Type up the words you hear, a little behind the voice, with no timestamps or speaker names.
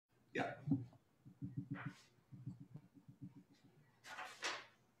Yeah.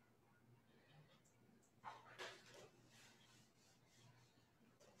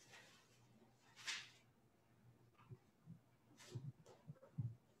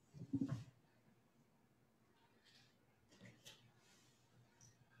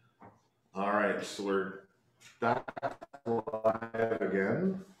 All right, so we're back live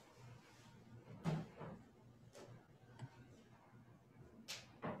again.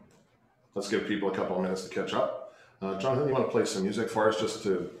 Let's give people a couple of minutes to catch up. Jonathan, you want to play some music for us just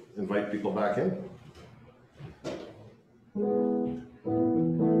to invite people back in?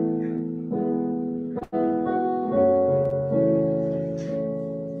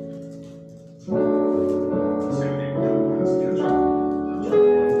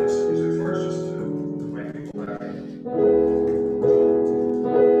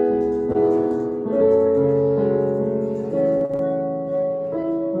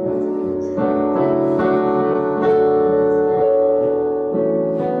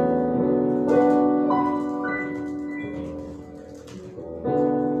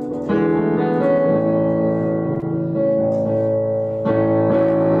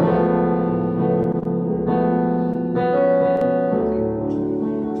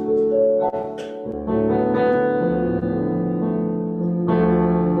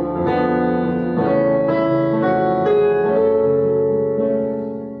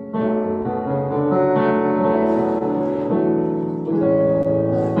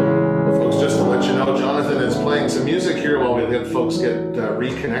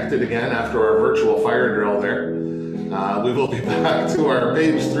 Reconnected again after our virtual fire drill there. We will be back to our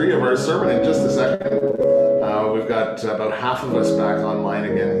page 3 of our sermon in just a second. We've got about half of us back online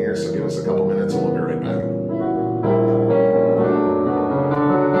again here, so give us a couple minutes and we'll be right back.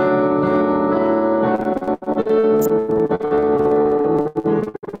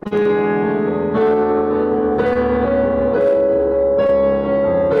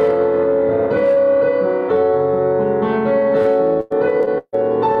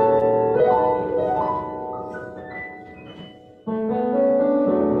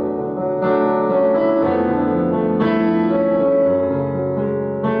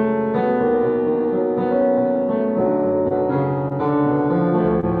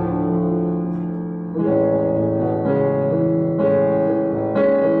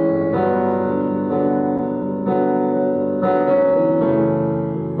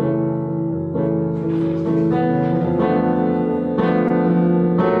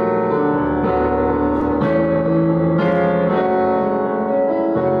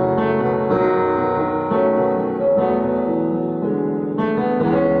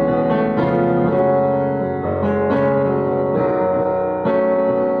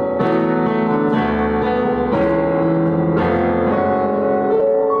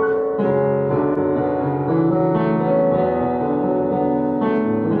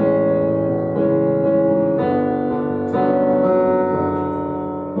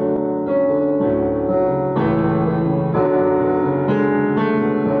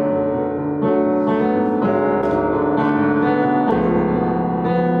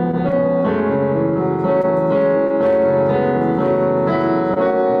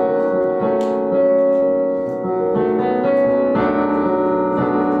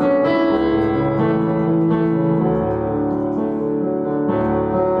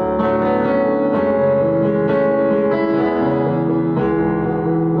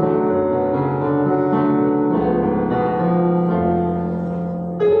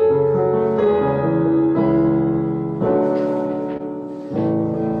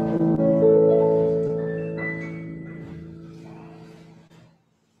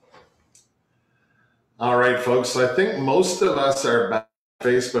 Folks, I think most of us are back on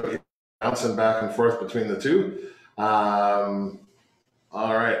Facebook, bouncing back and forth between the two. All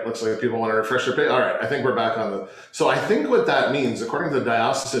right, looks like people want to refresh their page. All right, I think we're back on the... So I think what that means, according to the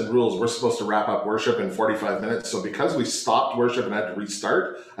diocesan rules, we're supposed to wrap up worship in 45 minutes. So because we stopped worship and had to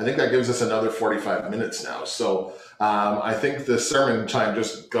restart, I think that gives us another 45 minutes now. So I think the sermon time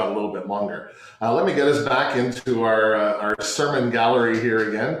just got a little bit longer. Let me get us back into our sermon gallery here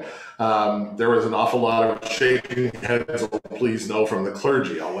again. There was an awful lot of shaking heads, please no, from the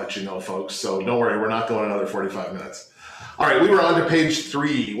clergy, I'll let you know, folks. So don't worry, we're not going another 45 minutes. All right, we were on to page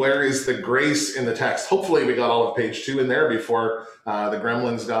 3. Where is the grace in the text? Hopefully we got all of page 2 in there before the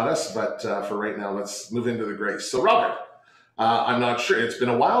gremlins got us, but for right now, let's move into the grace. So Robert, I'm not sure, it's been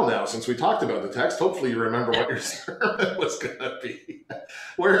a while now since we talked about the text. Hopefully you remember what your sermon was gonna be.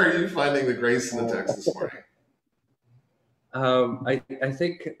 Where are you finding the grace in the text this morning? I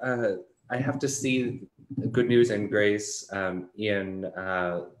think I have to see good news and grace in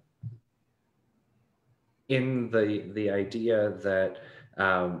in the idea that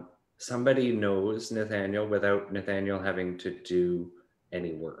somebody knows Nathaniel without Nathaniel having to do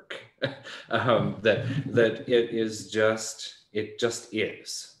any work. That it just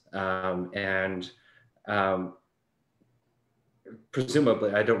is.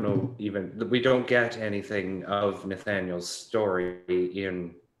 Presumably, I don't know, even we don't get anything of Nathaniel's story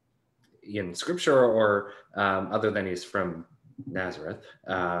in scripture, or other than he's from Nazareth,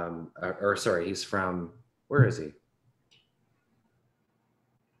 or sorry, he's from, where is he?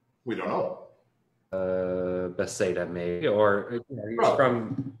 We don't know. Bethsaida, maybe, or he's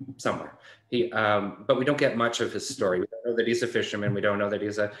from somewhere. But we don't get much of his story. We don't know that he's a fisherman. We don't know that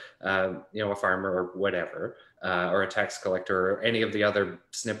he's a farmer or whatever, or a tax collector, or any of the other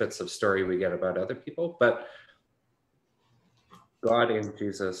snippets of story we get about other people. But God in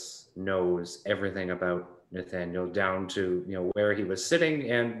Jesus knows everything about Nathaniel, down to where he was sitting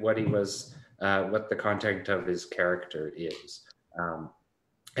and what he was, what the content of his character is.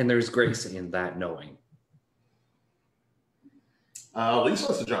 And there's grace in that knowing. Elise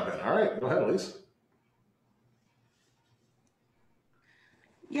wants to jump in. All right, go ahead, Elise.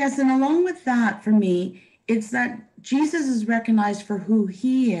 Yes, and along with that, for me, it's that Jesus is recognized for who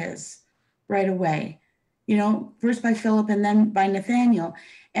he is right away. First by Philip and then by Nathaniel.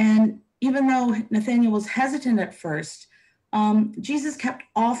 And even though Nathaniel was hesitant at first, Jesus kept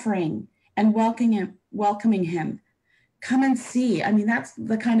offering and welcoming him. Come and see. I mean, that's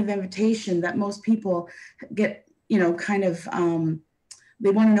the kind of invitation that most people get, they want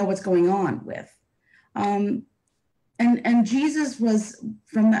to know what's going on with. And Jesus was,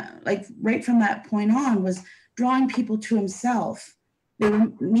 from that, right from that point on, was drawing people to himself. They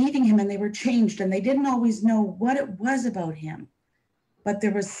were meeting him and they were changed, and they didn't always know what it was about him, but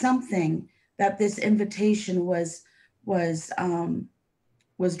there was something that this invitation was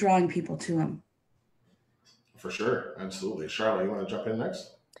drawing people to him. For sure, absolutely. Charlotte, you want to jump in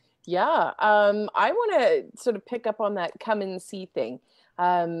next? Yeah, I want to sort of pick up on that come and see thing.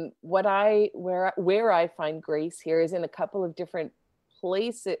 Where I find grace here is in a couple of different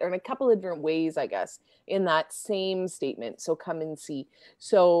places, or in a couple of different ways, I guess, in that same statement. So come and see.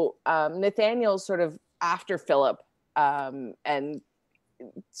 So Nathaniel's sort of after Philip, and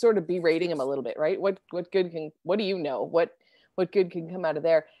sort of berating him a little bit, right? What do you know? What good can come out of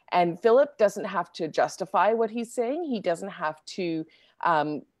there? And Philip doesn't have to justify what he's saying. He doesn't have to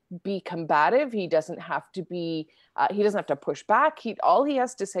be combative. He doesn't have to be, he doesn't have to push back. All he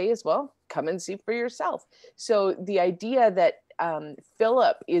has to say is, well, come and see for yourself. So the idea that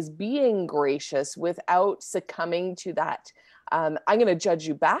Philip is being gracious without succumbing to that, I'm going to judge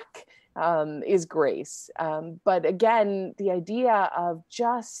you back, is grace. But again, the idea of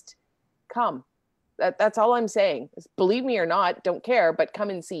just come. That's all I'm saying. Believe me or not, don't care, but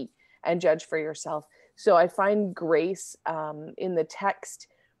come and see and judge for yourself. So I find grace in the text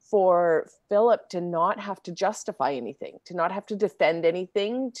for Philip to not have to justify anything, to not have to defend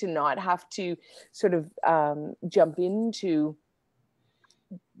anything, to not have to sort of jump into,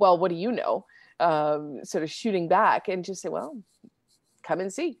 well, what do you know? Sort of shooting back, and just say, well, come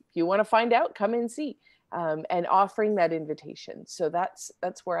and see. If you want to find out, come and see. And offering that invitation. So that's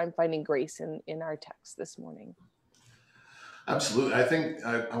where I'm finding grace in our text this morning. Absolutely. I think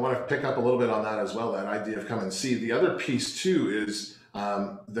I want to pick up a little bit on that as well, that idea of come and see. The other piece too is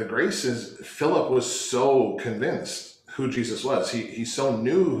the grace is Philip was so convinced who Jesus was. He so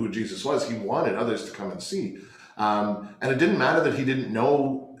knew who Jesus was. He wanted others to come and see. And it didn't matter that he didn't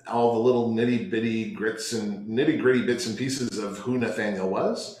know all the little nitty gritty bits and pieces of who Nathaniel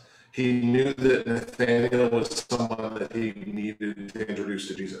was. He knew that Nathaniel was someone that he needed to introduce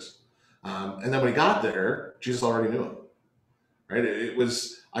to Jesus. And then when he got there, Jesus already knew him, right? It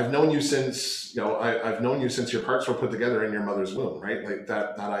was, I've known you since your parts were put together in your mother's womb, right? Like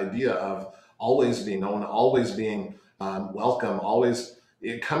that idea of always being known, always being welcome, always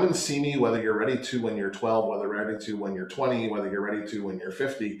come and see me, whether you're ready to when you're 12, whether you're ready to when you're 20, whether you're ready to when you're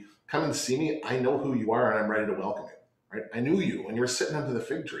 50, come and see me. I know who you are and I'm ready to welcome you. Right? I knew you when you were sitting under the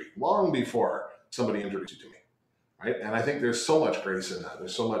fig tree long before somebody introduced you to me, right? And I think there's so much grace in that.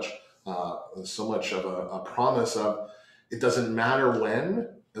 There's so much of a promise of it doesn't matter when,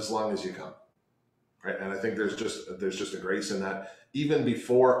 as long as you come, right? And I think there's just a grace in that. Even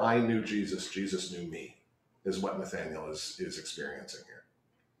before I knew Jesus, Jesus knew me, is what Nathaniel is experiencing here.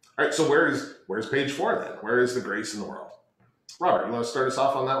 All right, so where's page 4 then? Where is the grace in the world? Robert, you want to start us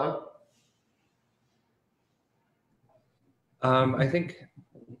off on that one? I think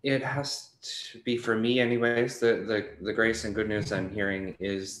it has to be, for me anyways, the grace and good news I'm hearing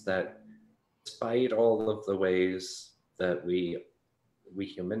is that despite all of the ways that we we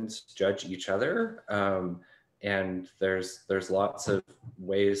humans judge each other. And there's lots of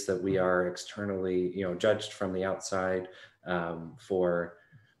ways that we are externally, judged from the outside for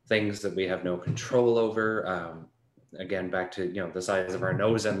things that we have no control over. Again, back to, the size of our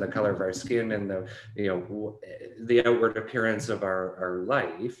nose and the color of our skin and the outward appearance of our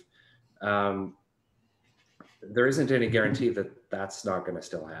life. There isn't any guarantee that that's not going to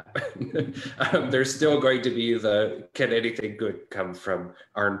still happen. There's still going to be can anything good come from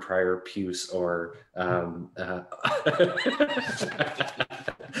Arn Prior, Puce, or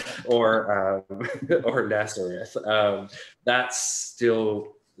or Nazareth.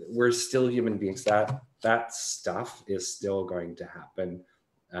 We're still human beings. That stuff is still going to happen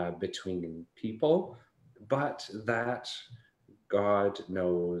between people, but that God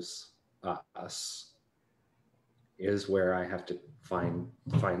knows us is where I have to find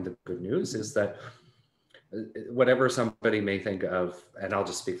the good news, is that whatever somebody may think of, and I'll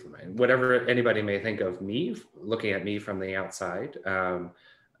just speak for mine, whatever anybody may think of me, looking at me from the outside, all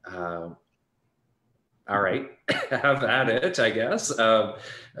right, have at it, I guess.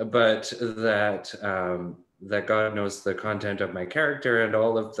 But that God knows the content of my character and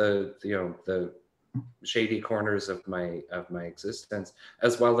all of the shady corners of my existence,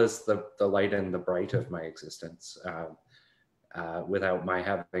 as well as the light and the bright of my existence, without my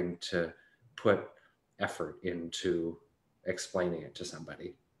having to put effort into explaining it to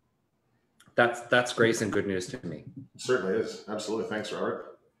somebody. That's grace and good news to me. It certainly is. Absolutely. Thanks,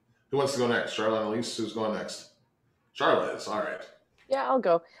 Robert. Who wants to go next? Charlotte and Elise, who's going next? Charlotte is. All right. Yeah, I'll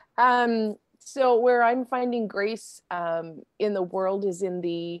go. So where I'm finding grace in the world is in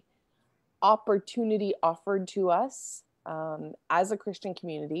the opportunity offered to us as a Christian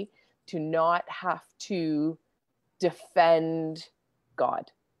community to not have to defend God.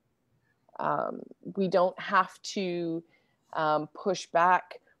 We don't have to push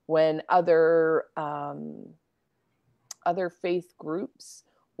back when other faith groups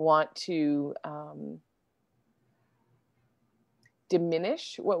want to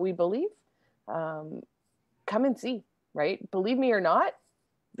diminish what we believe. Come and see, right? Believe me or not,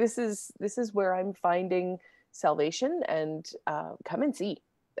 this is where I'm finding salvation, and come and see,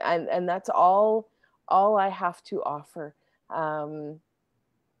 and that's all I have to offer, and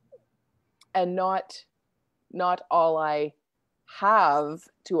not all I have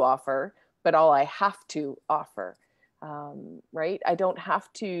to offer, but all I have to offer. Right? I don't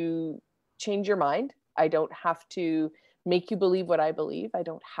have to change your mind. I don't have to make you believe what I believe. I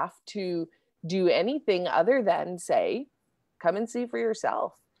don't have to do anything other than say, come and see for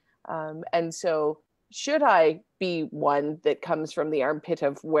yourself. And so should I be one that comes from the armpit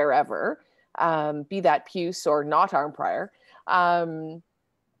of wherever, be that Puce or not Arn Prior,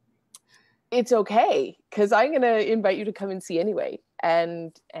 it's okay, because I'm going to invite you to come and see anyway.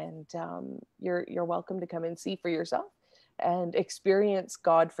 And you're welcome to come and see for yourself and experience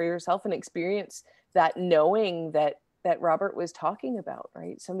God for yourself, and experience that knowing that Robert was talking about,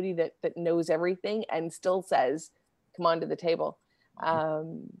 right? Somebody that knows everything and still says, come on to the table.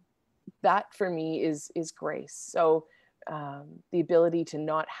 That for me is grace. So the ability to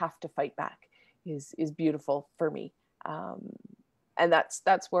not have to fight back is beautiful for me. And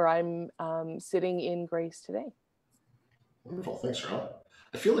that's where I'm sitting in grace today. Wonderful. Thanks, Charlotte.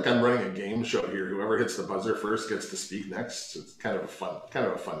 I feel like I'm running a game show here. Whoever hits the buzzer first gets to speak next. It's kind of a fun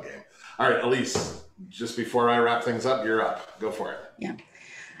game. All right, Elise, just before I wrap things up, you're up. Go for it. Yeah.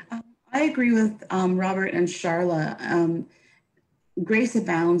 I agree with Robert and Charla. Grace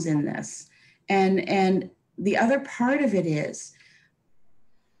abounds in this. And the other part of it is,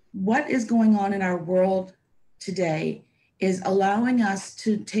 what is going on in our world today is allowing us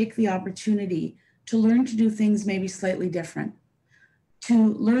to take the opportunity to learn to do things maybe slightly different,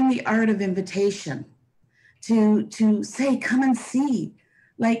 to learn the art of invitation, to say, come and see,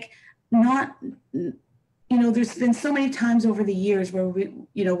 like, not, there's been so many times over the years where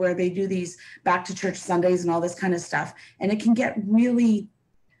where they do these back to church Sundays and all this kind of stuff. And it can get the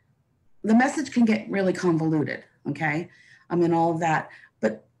message can get really convoluted. Okay. And all of that,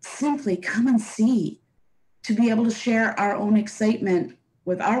 but simply come and see, to be able to share our own excitement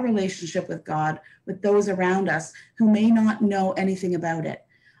with our relationship with God, with those around us who may not know anything about it.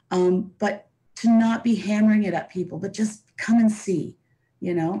 But to not be hammering it at people, but just come and see,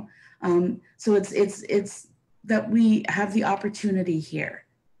 So it's that we have the opportunity here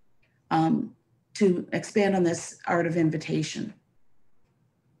to expand on this art of invitation.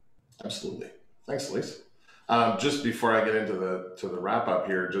 Absolutely. Thanks, Elise. Just before I get into the wrap up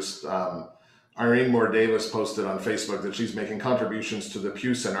here, just Irene Moore Davis posted on Facebook that she's making contributions to the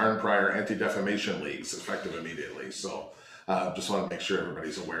Puce and Arn Prior Anti-Defamation Leagues effective immediately. So Just want to make sure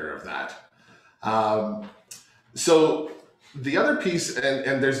everybody's aware of that. So the other piece,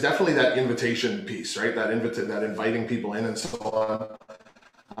 and there's definitely that invitation piece, right? That inviting people in and so on.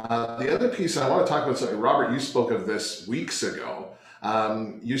 The other piece I want to talk about something, Robert, you spoke of this weeks ago.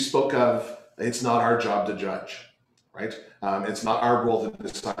 You spoke of, it's not our job to judge, right? It's not our role to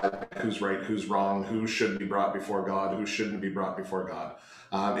decide who's right, who's wrong, who should be brought before God, who shouldn't be brought before God.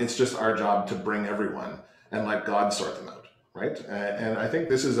 It's just our job to bring everyone and let God sort them out, right? And I think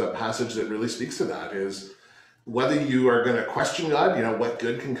this is a passage that really speaks to that, is whether you are going to question God, you know, what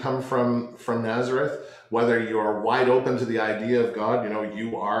good can come from Nazareth, whether you're wide open to the idea of God, you know,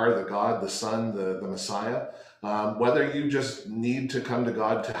 you are the God, the Son, the Messiah, whether you just need to come to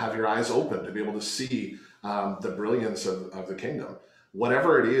God to have your eyes open, to be able to see the brilliance of the kingdom.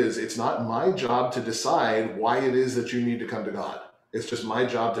 Whatever it is, it's not my job to decide why it is that you need to come to God. It's just my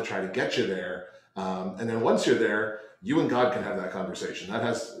job to try to get you there. And then once you're there, you and God can have that conversation. That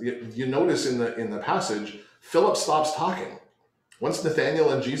has, you notice in the passage, Philip stops talking. Once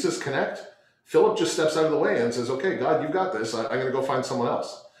Nathaniel and Jesus connect, Philip just steps out of the way and says, okay, God, you've got this. I'm going to go find someone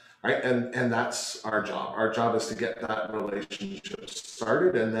else. Right? And that's our job. Our job is to get that relationship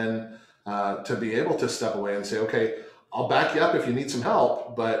started, and then to be able to step away and say, okay, I'll back you up if you need some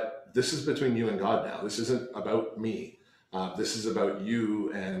help, but this is between you and God now. This isn't about me. This is about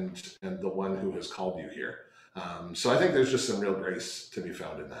you and the one who has called you here. So I think there's just some real grace to be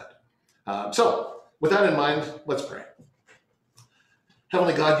found in that. So with that in mind, let's pray.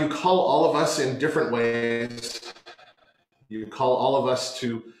 Heavenly God, you call all of us in different ways. You call all of us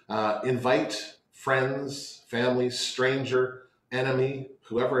to invite friends, family, stranger, enemy,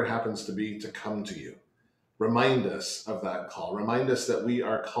 whoever it happens to be, to come to you. Remind us of that call. Remind us that we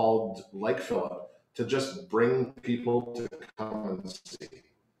are called, like Philip, to just bring people to come and see.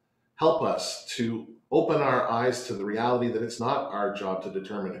 Help us to open our eyes to the reality that it's not our job to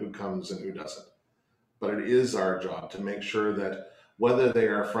determine who comes and who doesn't, but it is our job to make sure that whether they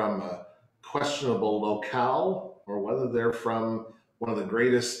are from a questionable locale or whether they're from one of the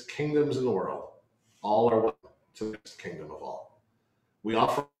greatest kingdoms in the world, all are welcome to the next kingdom of all. We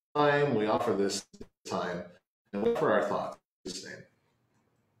offer time, we offer this time, and we offer our thoughts in His name.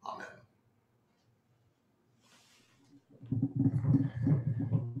 Amen.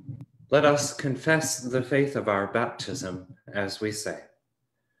 Let us confess the faith of our baptism as we say,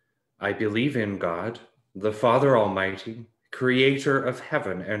 I believe in God, the Father Almighty, creator of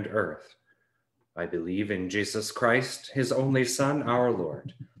heaven and earth. I believe in Jesus Christ, his only Son, our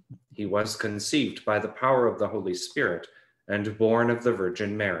Lord. He was conceived by the power of the Holy Spirit and born of the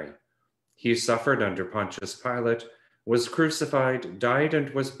Virgin Mary. He suffered under Pontius Pilate, was crucified, died,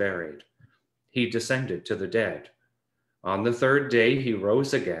 and was buried. He descended to the dead. On the third day he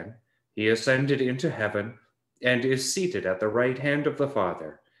rose again. He ascended into heaven and is seated at the right hand of the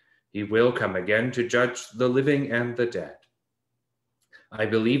Father. He will come again to judge the living and the dead. I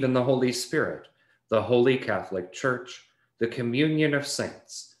believe in the Holy Spirit, the Holy Catholic Church, the communion of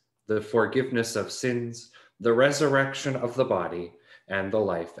saints, the forgiveness of sins, the resurrection of the body, and the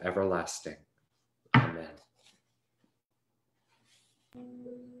life everlasting. Amen.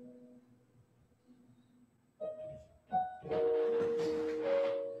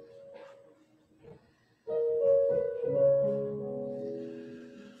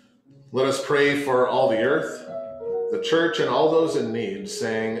 Let us pray for all the earth, the church, and all those in need,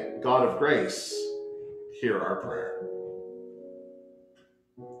 saying, God of grace, hear our prayer.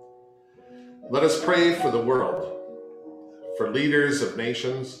 Let us pray for the world, for leaders of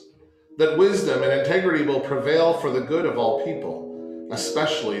nations, that wisdom and integrity will prevail for the good of all people,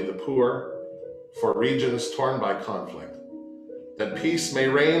 especially the poor, for regions torn by conflict, that peace may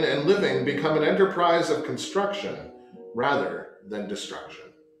reign and living become an enterprise of construction rather than destruction.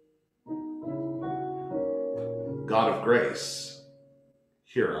 God of grace,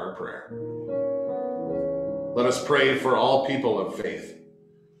 hear our prayer. Let us pray for all people of faith,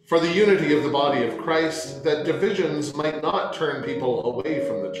 for the unity of the body of Christ, that divisions might not turn people away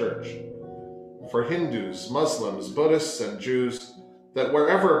from the church, for Hindus, Muslims, Buddhists, and Jews, that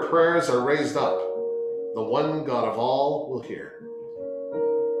wherever prayers are raised up, the one God of all will hear,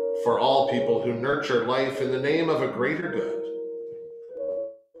 for all people who nurture life in the name of a greater good.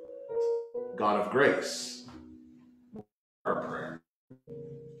 God of grace, our prayer.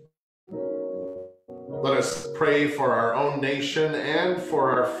 Let us pray for our own nation and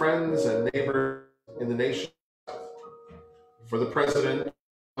for our friends and neighbors in the nation, for the President,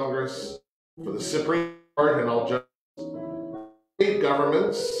 Congress, for the Supreme Court and all judges, state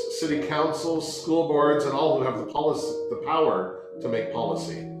governments, city councils, school boards, and all who have the power to make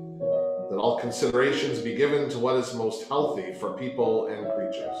policy, that all considerations be given to what is most healthy for people and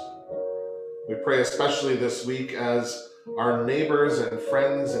creatures. We pray especially this week as our neighbors and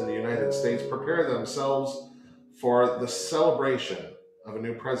friends in the United States prepare themselves for the celebration of a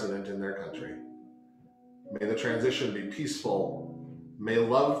new president in their country. May the transition be peaceful. May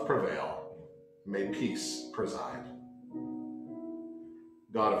love prevail. May peace preside.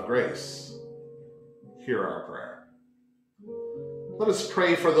 God of grace, hear our prayer. Let us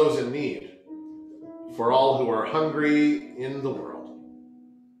pray for those in need, for all who are hungry in the world,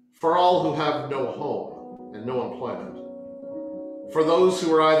 for all who have no home and no employment, for those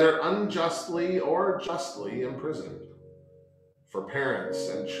who are either unjustly or justly imprisoned, for parents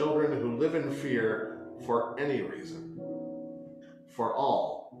and children who live in fear for any reason, for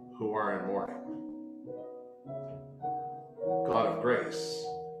all who are in mourning. God of grace,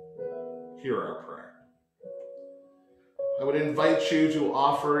 hear our prayer. I would invite you to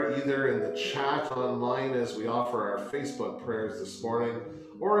offer either in the chat online as we offer our Facebook prayers this morning,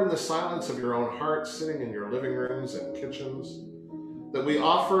 or in the silence of your own heart sitting in your living rooms and kitchens, that we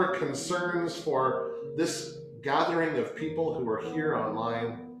offer concerns for this gathering of people who are here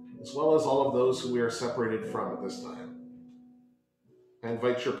online, as well as all of those who we are separated from at this time. I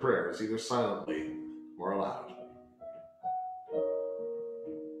invite your prayers either silently or aloud.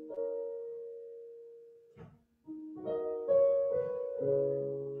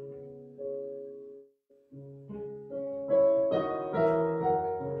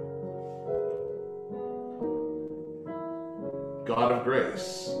 God of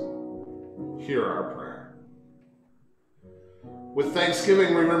grace, hear our prayer. With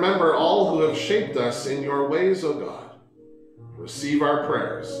thanksgiving, we remember all who have shaped us in your ways, O God. Receive our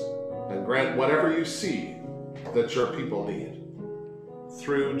prayers and grant whatever you see that your people need.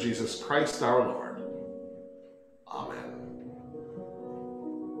 Through Jesus Christ our Lord. Amen.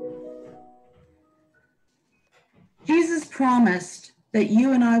 Jesus promised that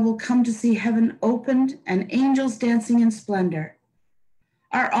you and I will come to see heaven opened and angels dancing in splendor.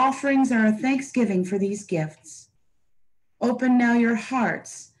 Our offerings are a thanksgiving for these gifts. Open now your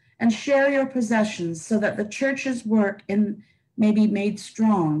hearts and share your possessions so that the church's work may be made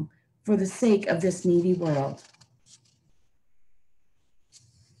strong for the sake of this needy world.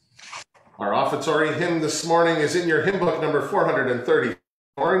 Our offertory hymn this morning is in your hymn book number 430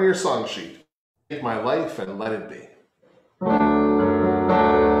 or in your song sheet. Take my life and let it be.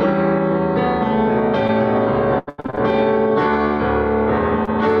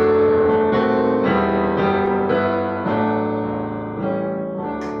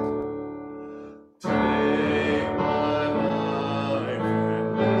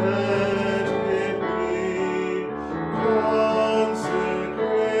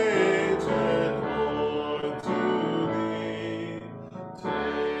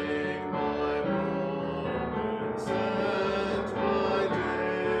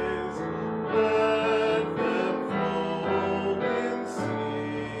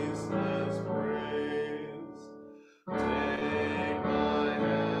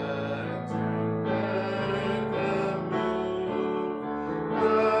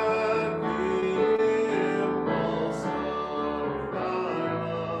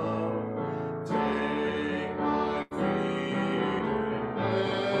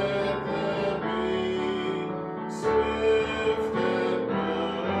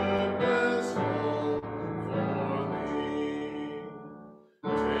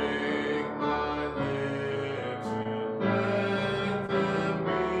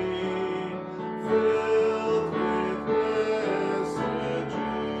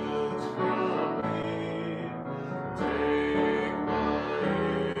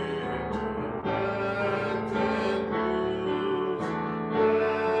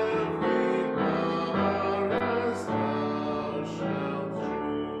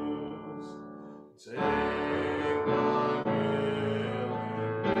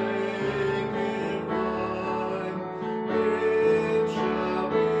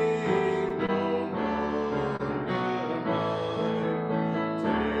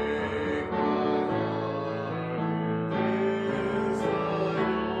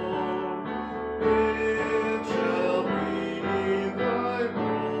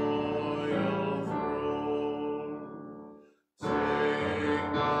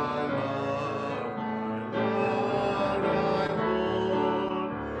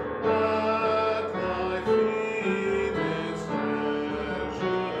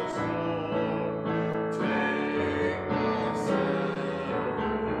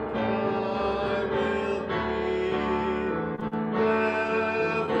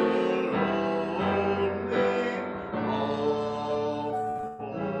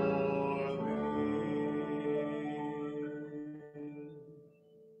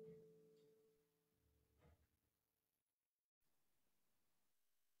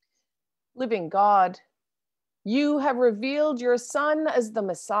 living God, you have revealed your Son as the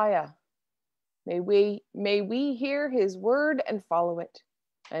Messiah. May we hear his word and follow it,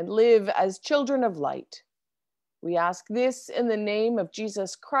 and live as children of light. We ask this in the name of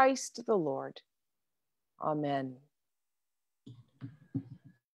Jesus Christ the Lord. Amen.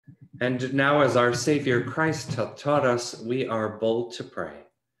 And now, as our Savior Christ hath taught us, we are bold to pray.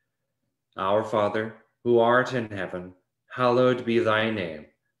 Our Father, who art in heaven, hallowed be thy name.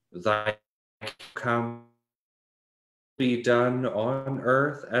 Thy kingdom come, be done on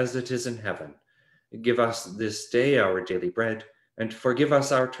earth as it is in heaven. Give us this day our daily bread, and forgive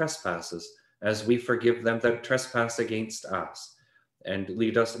us our trespasses, as we forgive them that trespass against us. And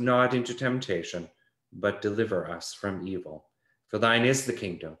lead us not into temptation, but deliver us from evil. For thine is the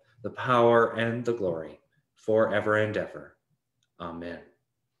kingdom, the power, and the glory, forever and ever. Amen.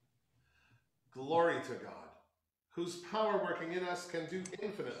 Glory to God, whose power working in us can do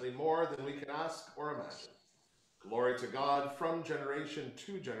infinitely more than we can ask or imagine. Glory to God from generation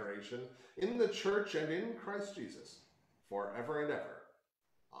to generation, in the church and in Christ Jesus, forever and ever.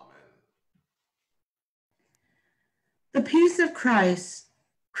 Amen. The peace of Christ,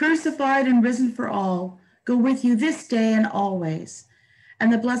 crucified and risen for all, go with you this day and always.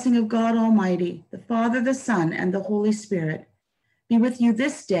 And the blessing of God Almighty, the Father, the Son, and the Holy Spirit, be with you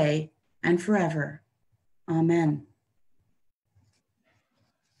this day and forever. Amen.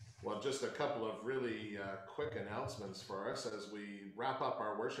 Well, just a couple of really quick announcements for us as we wrap up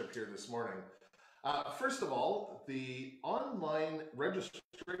our worship here this morning. First of all, the online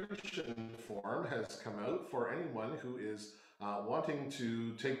registration form has come out for anyone who is wanting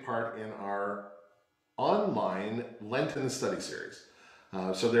to take part in our online Lenten study series.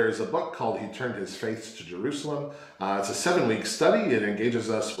 So there is a book called He Turned His Face to Jerusalem. It's a 7-week study. It engages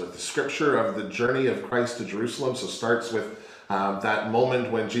us with the scripture of the journey of Christ to Jerusalem. So starts with that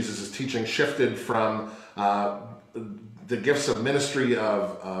moment when Jesus' teaching shifted from the gifts of ministry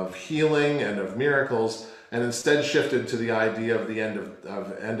of healing and of miracles, and instead shifted to the idea of the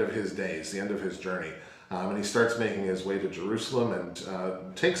end of his days, the end of his journey. And he starts making his way to Jerusalem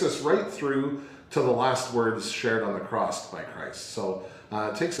and takes us right through to the last words shared on the cross by Christ. So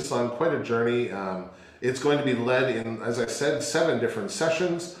it takes us on quite a journey. It's going to be led in, as I said, 7 different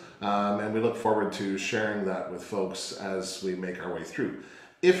sessions, and we look forward to sharing that with folks as we make our way through.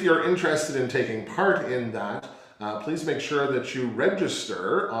 If you're interested in taking part in that, please make sure that you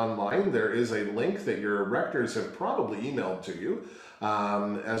register online. There is a link that your rectors have probably emailed to you,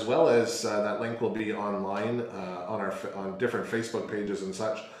 as well as that link will be online on different Facebook pages and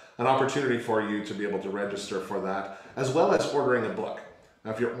such. An opportunity for you to be able to register for that, as well as ordering a book. Now,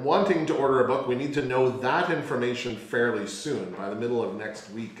 if you're wanting to order a book, we need to know that information fairly soon, by the middle of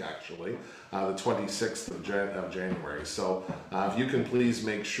next week, actually, the 26th of January. So if you can please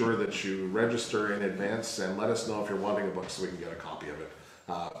make sure that you register in advance and let us know if you're wanting a book so we can get a copy of it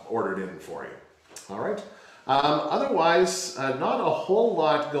ordered in for you. All right. Otherwise, not a whole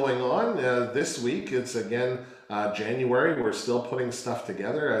lot going on this week. It's again January. We're still putting stuff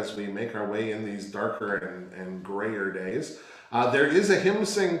together as we make our way in these darker and grayer days. There is a hymn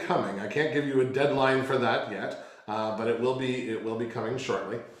sing coming. I can't give you a deadline for that yet, but it will be coming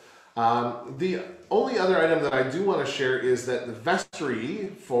shortly. The only other item that I do want to share is that the vestry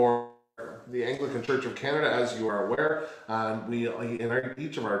for the Anglican Church of Canada, as you are aware,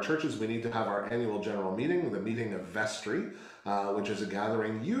 each of our churches, we need to have our annual general meeting, the meeting of vestry, which is a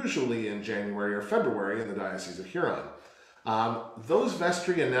gathering usually in January or February in the Diocese of Huron. Those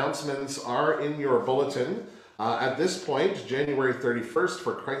vestry announcements are in your bulletin. At this point, January 31st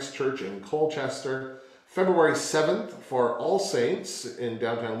for Christ Church in Colchester, February 7th for All Saints in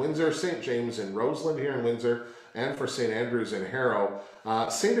downtown Windsor, St. James in Roseland here in Windsor, and for St. Andrews in Harrow.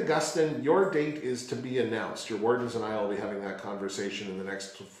 St. Augustine, your date is to be announced. Your wardens and I will be having that conversation in the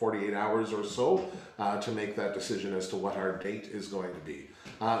next 48 hours or so to make that decision as to what our date is going to be.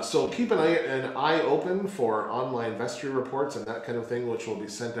 So keep an eye open for online vestry reports and that kind of thing, which will be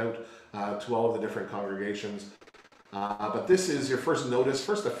sent out to all of the different congregations. But this is your first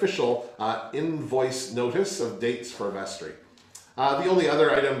official invoice notice of dates for vestry. The only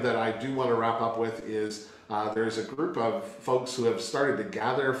other item that I do want to wrap up with is there's a group of folks who have started to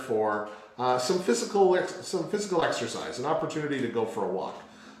gather for some physical exercise, an opportunity to go for a walk.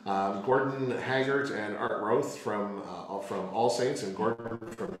 Gordon Haggart and Art Roth from All Saints and Gordon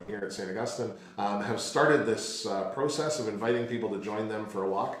from here at St. Augustine have started this process of inviting people to join them for a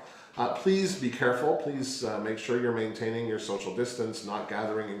walk. Please be careful. Please make sure you're maintaining your social distance, not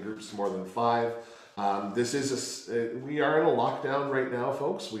gathering in groups more than 5. We are in a lockdown right now,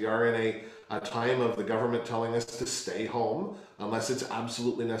 folks. We are in a time of the government telling us to stay home unless it's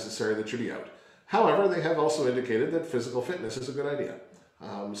absolutely necessary that you be out. However, they have also indicated that physical fitness is a good idea.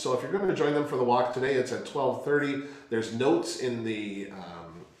 So if you're going to join them for the walk today, it's at 12:30. There's notes in the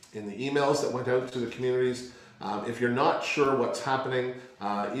emails that went out to the communities. If you're not sure what's happening,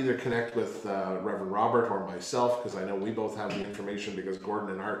 either connect with Reverend Robert or myself, because I know we both have the information because Gordon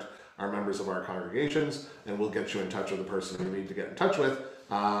and Art are members of our congregations, and we'll get you in touch with the person you need to get in touch with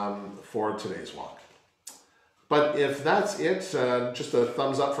for today's walk. But if that's it, just a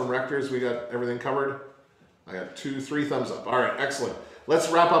thumbs up from rectors. We got everything covered. I got 2, 3 thumbs up. All right, excellent. Let's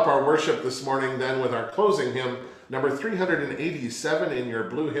wrap up our worship this morning then with our closing hymn, number 387 in your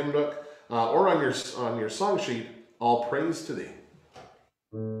blue hymn book, or on your song sheet, All Praise to Thee.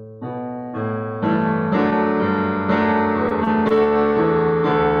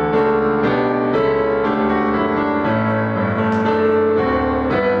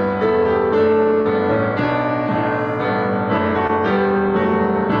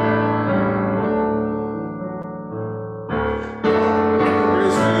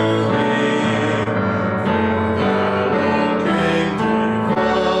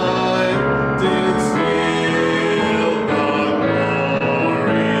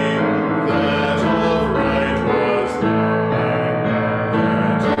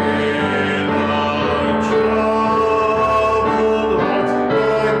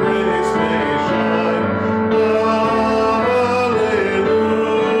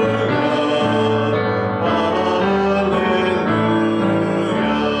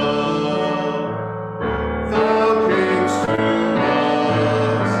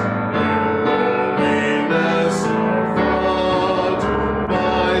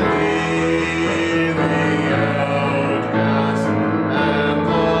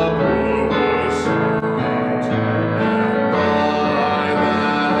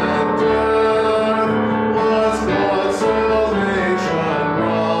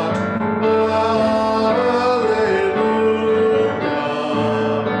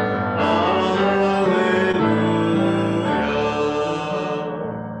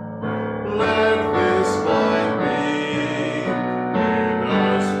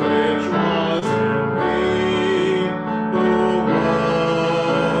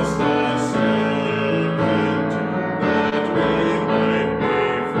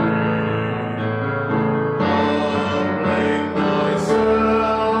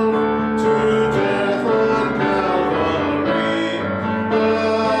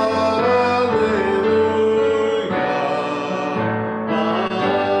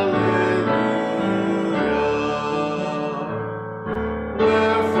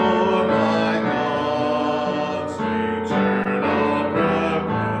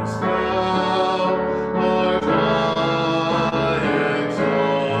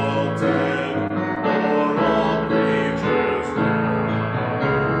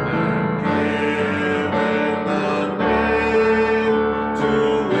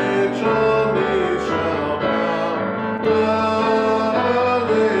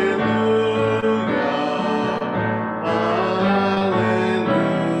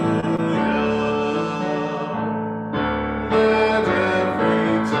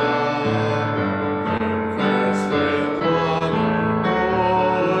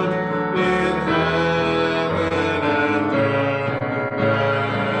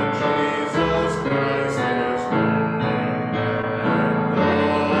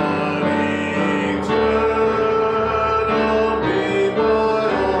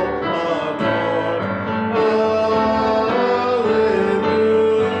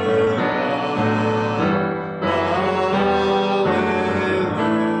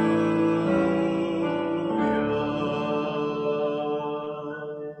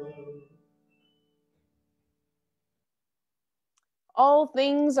 All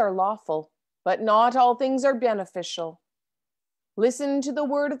things are lawful, but not all things are beneficial. Listen to the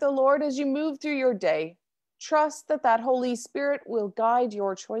word of the Lord as you move through your day. Trust that Holy Spirit will guide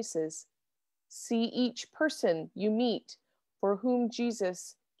your choices. See each person you meet for whom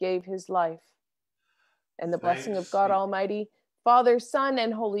Jesus gave his life. And the blessing of God Almighty, Father, Son,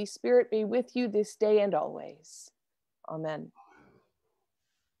 and Holy Spirit be with you this day and always. Amen.